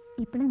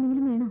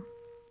 ഇപ്പോഴെന്തെങ്കിലും വേണോ?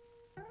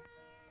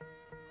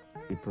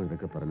 ഇപ്പോൾ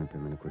ഇതൊക്കെ പറഞ്ഞിട്ട്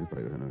നിനക്കൊരു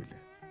പ്രയോജനമില്ല.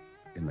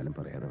 എന്നാലും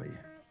പറയാതെ വയ്യ.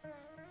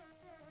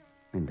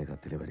 നിന്റെ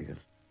കത്തിലെ വരികൾ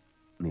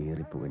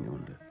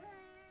നേറിപ്പുകഞ്ഞുകൊണ്ട്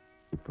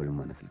ഇപ്പോഴും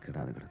മനസ്സിൽ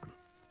കെടാതെ കിടക്കുന്നു.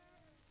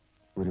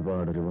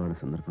 ഒരുപാട്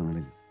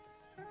സന്ദർഭങ്ങളിൽ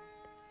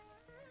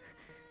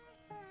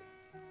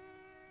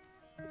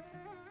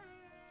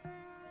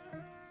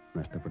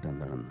നഷ്ടപ്പെട്ട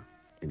എന്താണെന്ന്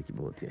എനിക്ക്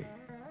ബോധ്യായി.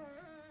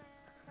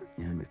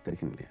 ഞാൻ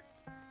വിസ്തരിക്കുന്നില്ല.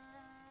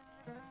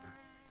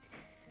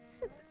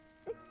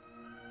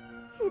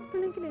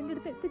 എപ്പോഴെങ്കിലും എന്റെ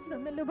അടുത്ത് എത്തിച്ചു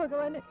തന്നല്ലോ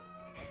ഭഗവാന്.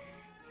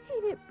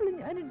 ഇനി എപ്പോഴും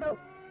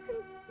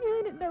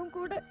ഞാനുണ്ടാവും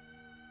കൂടെ.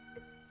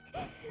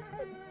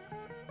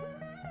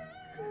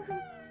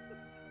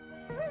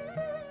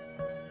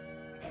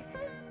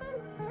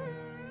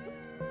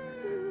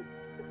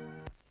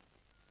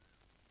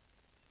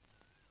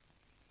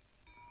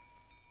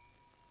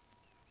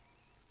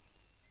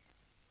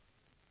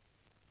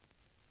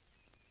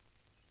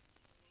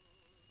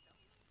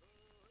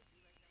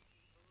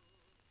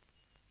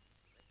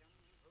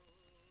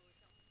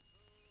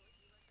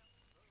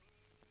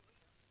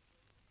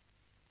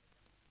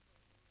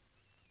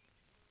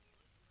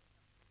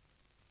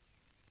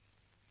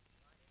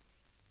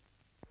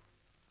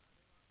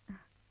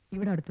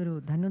 ഇവിടെ അടുത്തൊരു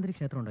ധന്വന്തരി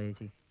ക്ഷേത്രം ഉണ്ടോ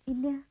ചേച്ചി?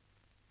 ഇല്ല,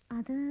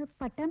 അത്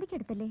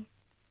പട്ടാമ്പിക്കടുത്തല്ലേ?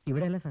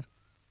 ഇവിടെയല്ല സാർ.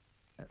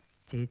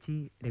 ചേച്ചി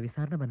രവി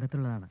സാറിന്റെ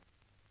ബന്ധത്തിലുള്ളതാണ്.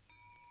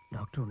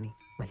 ഡോക്ടർ ഉണ്ണി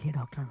വലിയ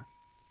ഡോക്ടറാണ്.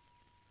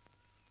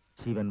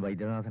 ശിവൻ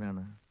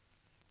വൈദ്യനാഥനാണ്.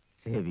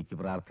 രവിക്ക്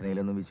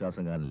പ്രാർത്ഥനയിലൊന്നും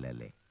വിശ്വാസം കാണില്ല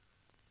അല്ലേ?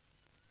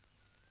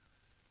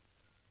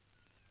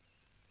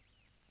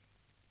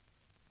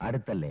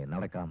 അടുത്തല്ലേ,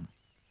 നടക്കാം.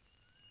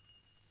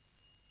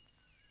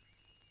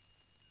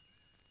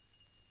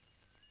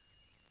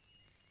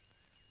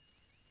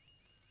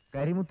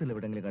 കരിമുത്തിൽ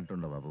എവിടെങ്കിലും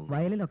കണ്ടുണ്ടോ ബാബു?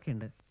 വയലിലൊക്കെ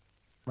ഉണ്ട്.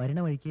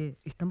 വരുന്ന വഴിക്ക്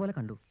ഇഷ്ടം പോലെ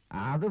കണ്ടു.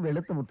 അത്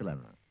വെളുത്ത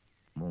മുത്തിലാണ്.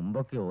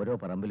 മുമ്പൊക്കെ ഓരോ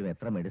പറമ്പിലും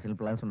എത്ര മെഡിസിൻ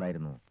പ്ലാന്റ്സ്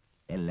ഉണ്ടായിരുന്നു.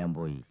 എല്ലാം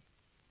പോയി.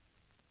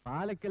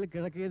 പാലക്കൽ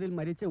കിഴക്കേതിൽ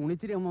മരിച്ച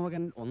ഉണിച്ചിരി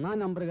അമ്മമകൻ 1-ാം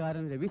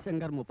നമ്പറുകാരൻ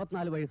രവിശങ്കർ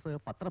 34 വയസ്സ്,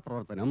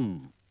 പത്രപ്രവർത്തനം.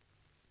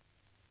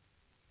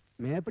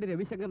 മേപ്പടി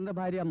രവിശങ്കറിന്റെ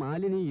ഭാര്യ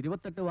മാലിനി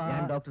 28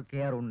 ഞാൻ ഡോക്ടർ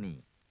കെ ആർ ഉണ്ണി.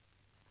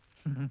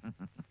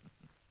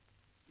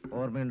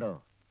 ഓർമ്മയുണ്ടോ?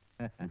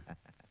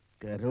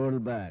 Carol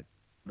bag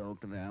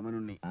doctor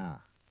Ramanunni. ആ,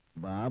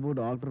 ബാബു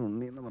ഡോക്ടർ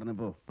ഉണ്ണി എന്ന്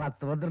പറഞ്ഞപ്പോ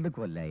 10-12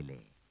 കൊല്ലായില്ലേ.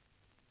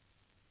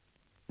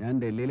 ഞാൻ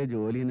ഡൽഹിയിലെ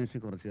ജോലി അന്വേഷിച്ച്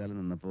കുറച്ചു കാലം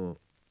നിന്നപ്പോ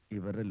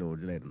ഇവരുടെ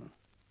ലോഡ്ജിലായിരുന്നു.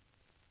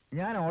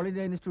 ഞാൻ ഓൾ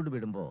ഇന്ത്യ ഇൻസ്റ്റിറ്റ്യൂട്ട്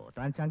വിടുമ്പോ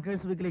താൻ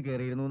ചങ്കേഴ്സ് വീക്കിൽ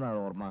കയറിയിരുന്നു എന്നാണ്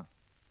ഓർമ്മ.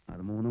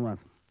 അത് 3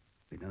 മാസം.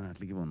 പിന്നെ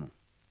നാട്ടിലേക്ക് പോന്നു.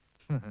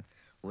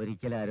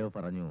 ഒരിക്കൽ ആരോ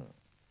പറഞ്ഞു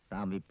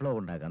താൻ വിപ്ലവം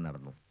ഉണ്ടാക്കാൻ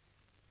നടന്നു.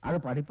 അത്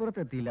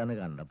പടിപ്പുറത്ത് എത്തിയില്ല എന്ന്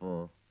കണ്ടപ്പോ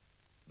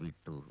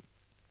വിട്ടു.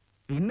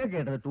 പിന്നെ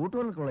കേട്ടത്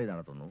ട്യൂട്ടോറിയൽ കോളേജ്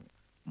നടത്തുന്നു,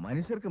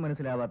 മനുഷ്യർക്ക്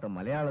മനസ്സിലാവാത്ത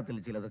മലയാളത്തിൽ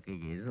ചിലതൊക്കെ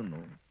എഴുതുന്നു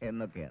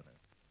എന്നൊക്കെയാണ്.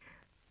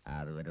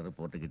 അതുവരെ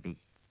റിപ്പോർട്ട് കിട്ടി.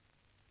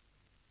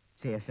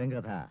 ശേഷം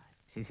കഥ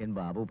ശിഷ്യൻ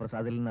ബാബു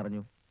പ്രസാദിൽ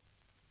നിന്നറിഞ്ഞു.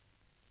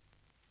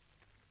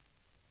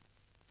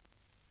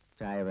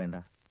 ചായ വേണ്ട?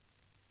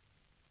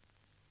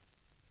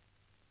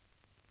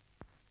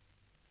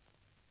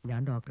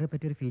 ഞാൻ ഡോക്ടറെ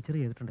പറ്റി ഒരു ഫീച്ചർ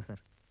ചെയ്തിട്ടുണ്ട്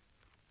സാർ.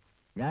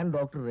 ഞാൻ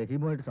ഡോക്ടർ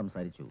റഹീമുമായിട്ട്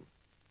സംസാരിച്ചു.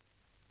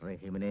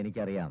 റഹീമിനെ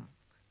എനിക്കറിയാം.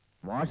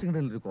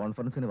 വാഷിംഗ്ടണിൽ ഒരു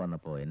കോൺഫറൻസിന്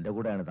വന്നപ്പോ എന്റെ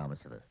കൂടെയാണ്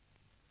താമസിച്ചത്.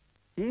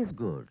 Is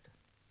good.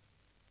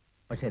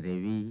 പക്ഷെ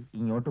രവി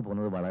ഇങ്ങോട്ട്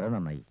പോകുന്നത് വളരെ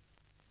നന്നായി.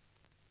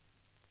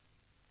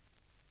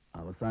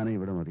 അവസാനം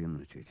ഇവിടെ മതിയെന്ന്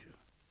നിശ്ചയിച്ചു.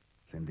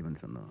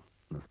 സെന്റിമെന്റ്സ് എന്നോ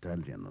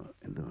നൊസ്റ്റാൾജിയ എന്നോ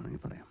എന്ത്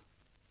വേണമെങ്കിൽ പറയാം.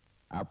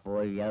 അപ്പോ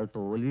ഇയാൾ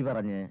തോൽവി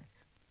പറഞ്ഞ്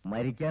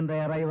മരിക്കാൻ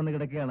തയ്യാറായി വന്ന്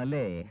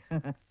കിടക്കുകയാണല്ലേ?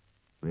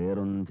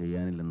 വേറൊന്നും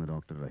ചെയ്യാനില്ലെന്ന്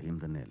ഡോക്ടർ റഹീം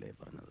തന്നെയല്ലേ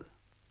പറഞ്ഞത്?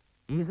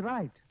 He's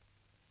right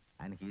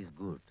and he's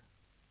good.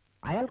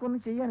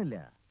 അയാൾക്കൊന്നും ചെയ്യാനില്ല,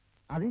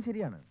 അതും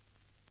ശരിയാണ്.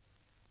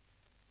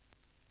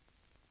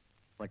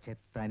 പക്ഷെ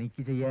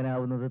തനിക്ക്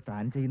ചെയ്യാനാവുന്നത്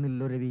താൻ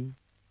ചെയ്യുന്നില്ലല്ലോ Ravi.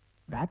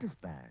 That is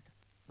bad,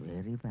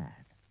 very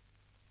bad.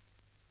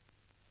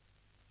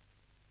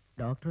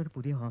 Doctor ഒരു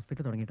പുതിയ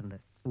ഹോസ്പിറ്റൽ തുടങ്ങിയിട്ടുണ്ട്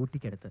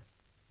ഊട്ടിക്കടുത്ത്.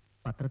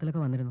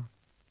 പത്രത്തിലൊക്കെ വന്നിരുന്നു.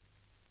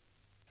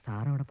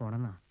 സാർ അവിടെ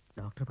പോണെന്നാ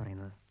ഡോക്ടർ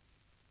പറയുന്നത്.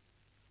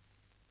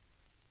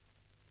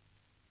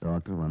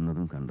 ഡോക്ടർ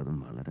വന്നതും കണ്ടതും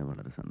വളരെ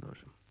വളരെ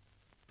സന്തോഷം.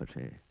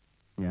 പക്ഷേ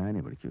ഞാൻ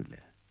എവിടേക്കുമില്ല.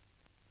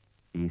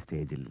 ഈ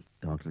സ്റ്റേജിൽ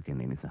ഡോക്ടർക്ക്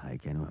എന്നെ ഇനി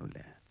സഹായിക്കാനും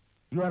ആവില്ല.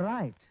 You are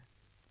right.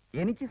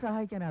 എനിക്ക്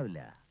സഹായിക്കാനാവില്ല.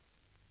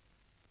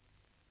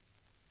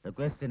 ദ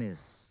ക്വസ്റ്റ്യൻ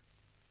ഈസ്,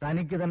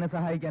 തനിക്ക് തന്നെ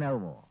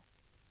സഹായിക്കാനാവുമോ?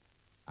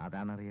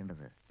 അതാണ്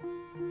അറിയേണ്ടത്.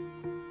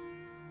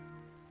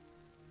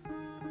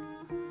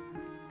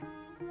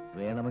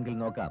 വേണമെങ്കിൽ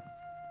നോക്കാം.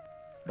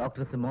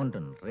 Doctor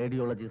സിമോണ്ടൺ,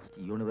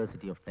 radiologist,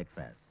 university of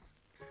Texas.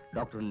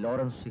 Doctor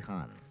Lawrence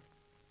Shihan,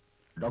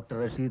 doctor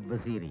Rasheed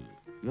ബസീരി,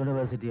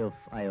 university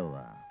of Iowa,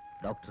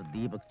 doctor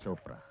Deepak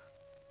Chopra.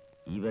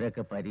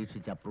 ഇവരൊക്കെ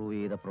പരീക്ഷിച്ച് അപ്രൂവ്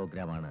ചെയ്ത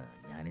പ്രോഗ്രാമാണ്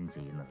ഞാനും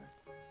ചെയ്യുന്നത്.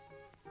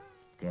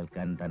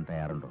 കേൾക്കാൻ താൻ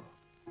തയ്യാറുണ്ടോ?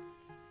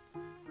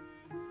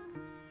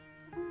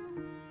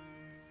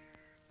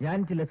 ഞാൻ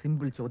ചില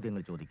സിമ്പിൾ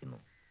ചോദ്യങ്ങൾ ചോദിക്കുന്നു.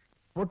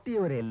 പൊട്ടിയ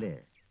ഒരു എല്ല്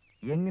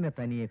എങ്ങനെ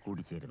തനിയെ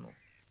കൂടിച്ചേരുന്നു?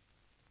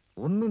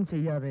 ഒന്നും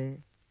ചെയ്യാതെ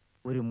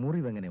ഒരു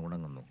മുറിവെങ്ങനെ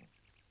ഉണങ്ങുന്നു?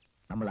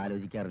 നമ്മൾ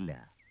ആലോചിക്കാറില്ല.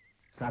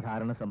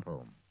 സാധാരണ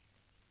സംഭവം.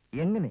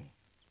 എങ്ങനെ?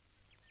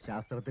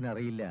 ശാസ്ത്രത്തിന്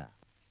അറിയില്ല.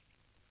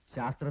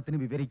 ശാസ്ത്രത്തിന്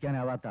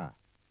വിവരിക്കാനാവാത്ത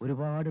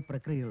ഒരുപാട്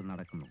പ്രക്രിയകൾ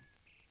നടക്കുന്നു.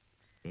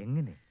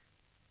 എങ്ങനെ?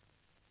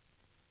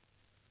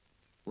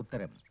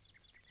 ഉത്തരം,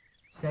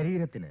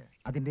 ശരീരത്തിന്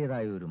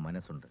അതിൻ്റെതായ ഒരു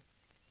മനസ്സുണ്ട്,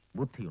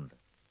 ബുദ്ധിയുണ്ട്.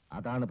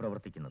 അതാണ്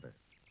പ്രവർത്തിക്കുന്നത്.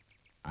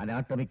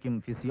 അനാട്ടമിക്കും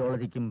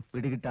ഫിസിയോളജിക്കും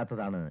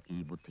പിടികിട്ടാത്തതാണ് ഈ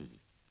ബുദ്ധി,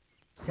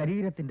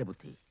 ശരീരത്തിന്റെ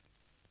ബുദ്ധി.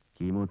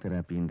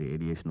 കീമോതെറാപ്പിയും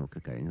റേഡിയേഷനും ഒക്കെ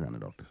കഴിഞ്ഞതാണ്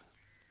ഡോക്ടർ.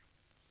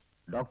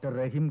 ഡോക്ടർ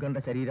റഹീം കണ്ട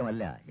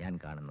ശരീരമല്ല ഞാൻ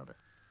കാണുന്നത്.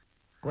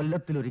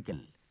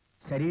 കൊല്ലത്തിലൊരിക്കൽ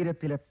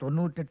ശരീരത്തിലെ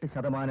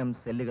 98%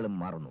 സെല്ലുകളും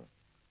മാറുന്നു.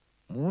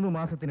 3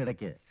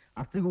 മാസത്തിനിടയ്ക്ക്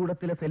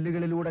അസ്ഥികൂടത്തിലെ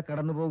സെല്ലുകളിലൂടെ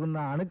കടന്നുപോകുന്ന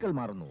അണുക്കൾ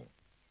മാറുന്നു.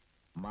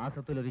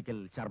 മാസത്തിലൊരിക്കൽ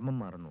ചർമ്മം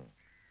മാറുന്നു.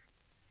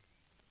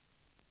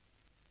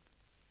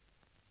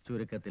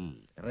 ചുരുക്കത്തിൽ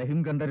റഹീം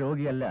കണ്ട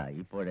രോഗിയല്ല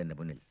ഇപ്പോഴെന്റെ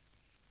മുന്നിൽ.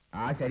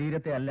 ആ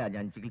ശരീരത്തെ അല്ല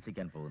ഞാൻ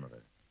ചികിത്സിക്കാൻ പോകുന്നത്.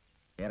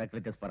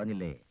 ഹെറാക്ലിറ്റസ്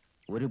പറഞ്ഞില്ലേ,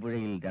 ഒരു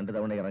പുഴയിൽ 2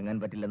 തവണ ഇറങ്ങാൻ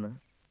പറ്റില്ലെന്ന്.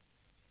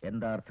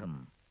 എന്താ അർത്ഥം?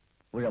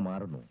 പുഴ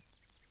മാറുന്നു,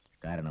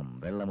 കാരണം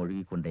വെള്ളം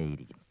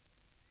ഒഴുകിക്കൊണ്ടേയിരിക്കുന്നു.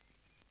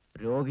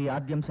 രോഗി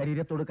ആദ്യം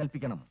ശരീരത്തോട്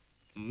കൽപ്പിക്കണം,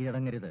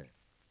 കീഴടങ്ങരുത്.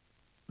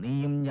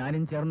 നീയും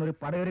ഞാനും ചേർന്നൊരു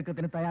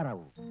പടയൊരുക്കത്തിന്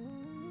തയ്യാറാവൂ.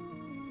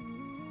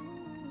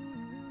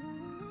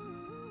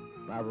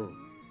 ബാബു,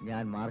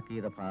 ഞാൻ മാർക്ക്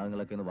ചെയ്ത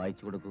ഭാഗങ്ങളൊക്കെ ഒന്ന്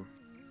വായിച്ചു കൊടുക്കൂ.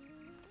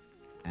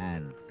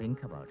 And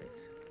think about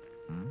it.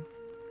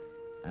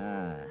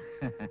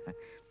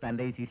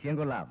 തന്റെ ഈ ശിഷ്യം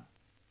കൊള്ളാം.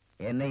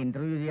 എന്നെ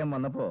ഇന്റർവ്യൂ ചെയ്യാൻ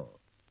വന്നപ്പോ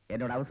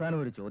എന്നോട്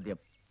അവസാനം ഒരു ചോദ്യം.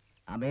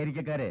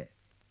 അമേരിക്കക്കാര്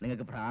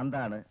നിങ്ങൾക്ക്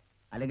ഭ്രാന്താണ്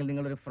അല്ലെങ്കിൽ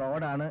നിങ്ങളൊരു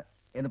ഫ്രോഡാണ്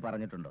എന്ന്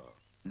പറഞ്ഞിട്ടുണ്ടോ?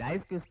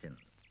 Nice question.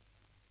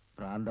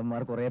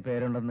 ഭ്രാന്തന്മാർ കുറെ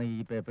പേരുണ്ടെന്ന് ഈ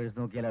പേപ്പേഴ്സ്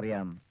നോക്കിയാൽ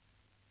അറിയാം.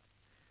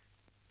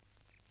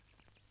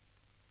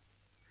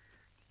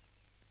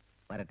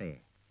 വരട്ടെ,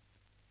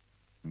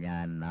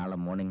 ഞാൻ നാളെ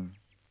മോർണിംഗ്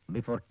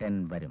ബിഫോർ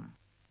 10 വരും.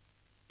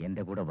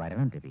 എന്റെ കൂടെ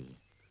വരണം രവി.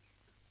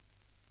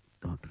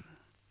 ഡോക്ടർ,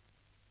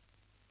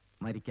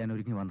 മരിക്കാൻ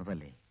ഒരുങ്ങി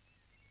വന്നതല്ലേ,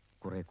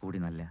 കുറെ കൂടി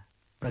നല്ല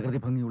പ്രകൃതി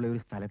ഭംഗിയുള്ള ഒരു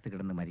സ്ഥലത്ത്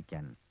കിടന്ന്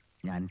മരിക്കാൻ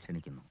ഞാൻ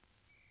ക്ഷണിക്കുന്നു.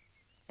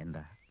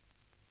 എന്താ?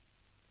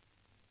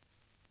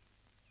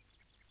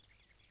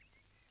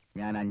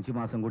 ഞാൻ 5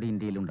 മാസം കൂടി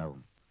ഇന്ത്യയിലുണ്ടാവും.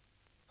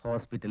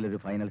 ഹോസ്പിറ്റലിൽ ഒരു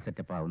ഫൈനൽ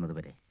സെറ്റപ്പ് ആവുന്നത്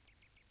വരെ.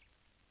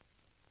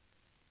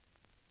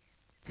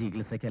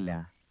 ചികിത്സയ്ക്കല്ല,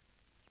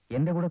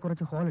 എന്റെ കൂടെ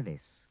കുറച്ച്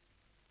ഹോളിഡേസ്.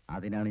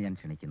 അതിനാണ് ഞാൻ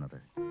ക്ഷണിക്കുന്നത്.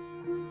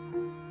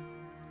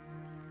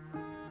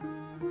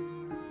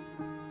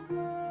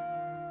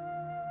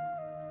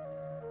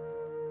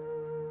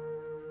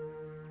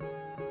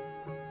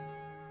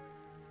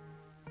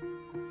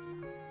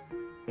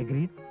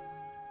 Agreed?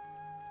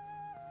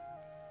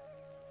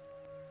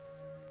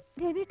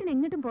 രവിയേട്ടൻ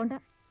എങ്ങോട്ടും പോണ്ട.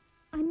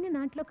 അന്യ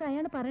നാട്ടിലൊക്കെ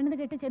അയാൾ പറയണത്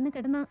കേട്ട് ചെന്ന്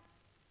കിടന്ന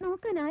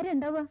നോക്കാൻ ആരാ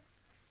ഉണ്ടാവുക?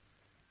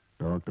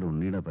 ഡോക്ടർ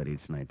ഉണ്ണിയുടെ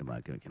പരീക്ഷണമായിട്ട്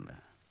ബാക്കി വെക്കണ്ട.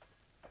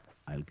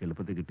 അയാൾക്ക്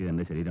എളുപ്പത്തിൽ കിട്ടിയ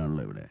എന്റെ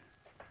ശരീരമാണല്ലോ ഇവിടെ.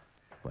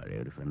 പഴയ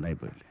ഒരു ഫ്രണ്ടായി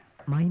പോയില്ലേ?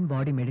 മൈൻഡ്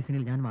ബോഡി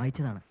മെഡിസിനിൽ ഞാൻ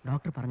വായിച്ചതാണ്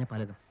ഡോക്ടർ പറഞ്ഞ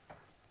പലതും.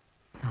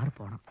 സാർ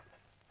പോണം.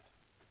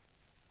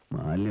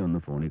 മാലിന്യം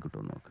ഒന്ന് ഫോണിൽ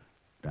കിട്ടുമോ നോക്ക്.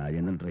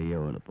 രാജേന്ദ്രൻ ട്രൈ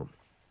ചെയ്യാവോ എളുപ്പം?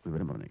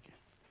 വിവരം പറഞ്ഞേക്ക്.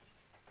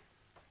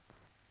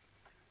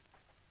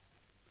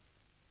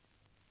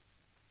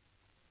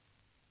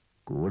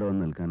 കൂടെ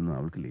വന്ന് നിൽക്കാനൊന്നും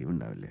അവൾക്ക് ലീവ്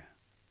ഉണ്ടാവില്ല.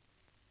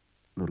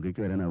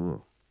 ദുർഗയ്ക്ക് വരാനാവോ?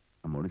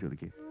 അമ്മോട്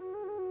ചോദിക്കേ.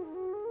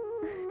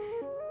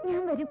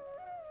 ഞാൻ വരും.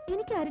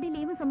 എനിക്ക് ആരുടെ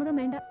ലീവും സമ്മതം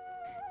വേണ്ട.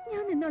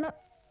 ഞാൻ നിന്നോളാം.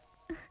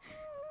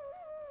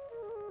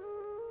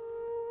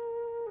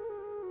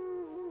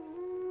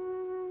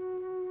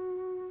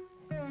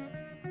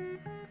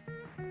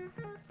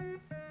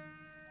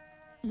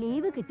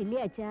 ലീവ് കിട്ടില്ലേ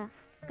അച്ഛാ?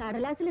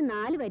 കടലാസിൽ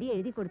 4 വരി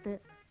എഴുതി കൊടുത്ത്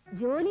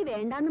ജോലി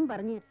വേണ്ടാന്നും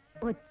പറഞ്ഞ്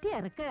ഒറ്റ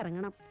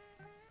ഇറങ്ങണം.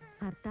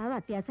 ഭർത്താവ്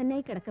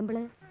അത്യാസന്നായി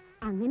കിടക്കുമ്പോള്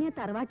അങ്ങനെ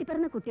തറവാട്ടി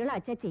പറഞ്ഞ കുട്ടികളെ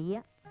അച്ഛാ ചെയ്യ.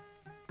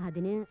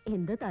 അതിന്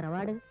എന്ത്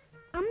തറവാട്?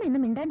 അമ്മ എന്ന്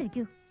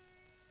മിണ്ടാണ്ടിരിക്കൂ.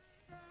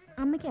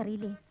 അമ്മയ്ക്ക്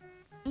അറിയില്ലേ,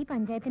 ഈ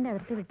പഞ്ചായത്തിന്റെ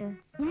അതിർത്തി വിട്ട്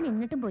ഞാൻ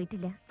എങ്ങോട്ടും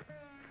പോയിട്ടില്ല.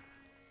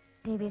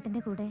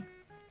 രവിയേട്ടന്റെ കൂടെ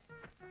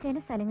ചില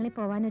സ്ഥലങ്ങളിൽ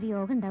പോവാനൊരു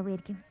യോഗം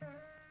ഉണ്ടാവുമായിരിക്കും.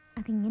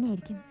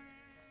 അതിങ്ങനെയായിരിക്കും.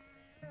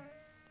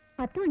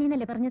 10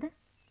 മണിന്നല്ലേ പറഞ്ഞത്?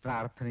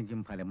 പ്രാർത്ഥനയ്ക്കും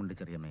ഫലമുണ്ട്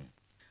ചെറിയമേ.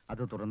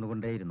 അത്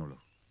തുറന്നുകൊണ്ടേയിരുന്നുള്ളൂ.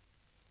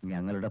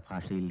 ഞങ്ങളുടെ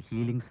ഭാഷയിൽ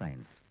ഹീലിംഗ്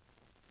സയൻസ്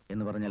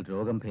എന്ന് പറഞ്ഞാൽ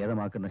രോഗം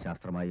ഭേദമാക്കുന്ന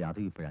ശാസ്ത്രമായി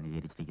അതും ഇപ്പോൾ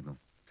അംഗീകരിച്ചിരിക്കുന്നു.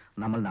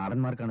 നമ്മൾ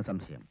നാടന്മാർക്കാണ്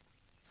സംശയം.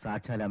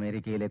 സാക്ഷാൽ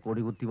അമേരിക്കയിലെ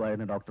കൊടികുത്തി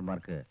വാഴുന്ന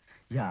ഡോക്ടർമാർക്ക്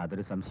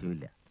യാതൊരു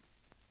സംശയവുമില്ല.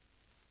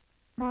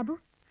 ബാബു,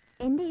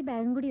 എന്റെ ഈ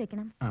ബാഗും കൂടി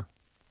വെക്കണം. ആ.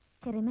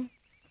 ചെറിയമ്മേ,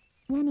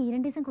 ഞാൻ ഈ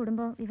 2 ദിവസം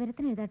കൂടുമ്പോ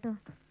വിവരത്തിന് എഴുതാട്ടോ.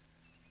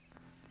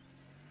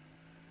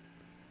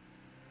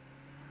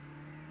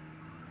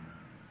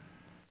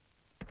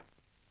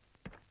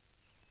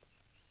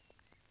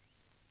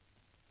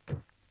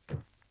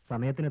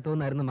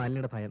 സമയത്തിനെത്തുമെന്നായിരുന്നു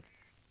മാലിനിയുടെ ഭയം.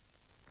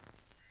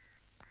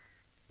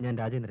 ഞാൻ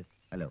രാജേന്ദ്രൻ.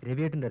 ഹലോ.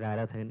 രവിയേട്ടന്റെ ഒരു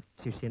ആരാധകൻ,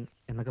 ശിഷ്യൻ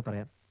എന്നൊക്കെ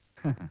പറയാം.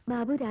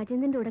 ബാബു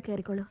രാജേന്ദ്രന്റെ കൂടെ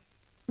കയറിക്കോളൂ.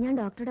 ഞാൻ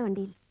ഡോക്ടറുടെ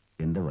വണ്ടിയിൽ.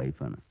 എന്റെ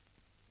വൈഫാണ്.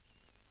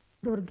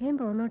 ദുർഗയും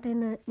പോന്നോട്ടെ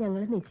എന്ന്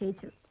ഞങ്ങൾ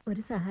നിശ്ചയിച്ചു.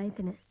 ഒരു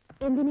സഹായത്തിന്.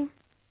 എന്തിന്?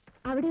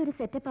 അവിടെ ഒരു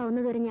സെറ്റപ്പ്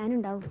ആവുന്നതുവരെ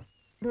ഞാനുണ്ടാവും.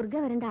 ദുർഗ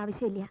വരേണ്ട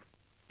ആവശ്യമില്ല.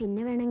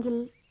 പിന്നെ വേണമെങ്കിൽ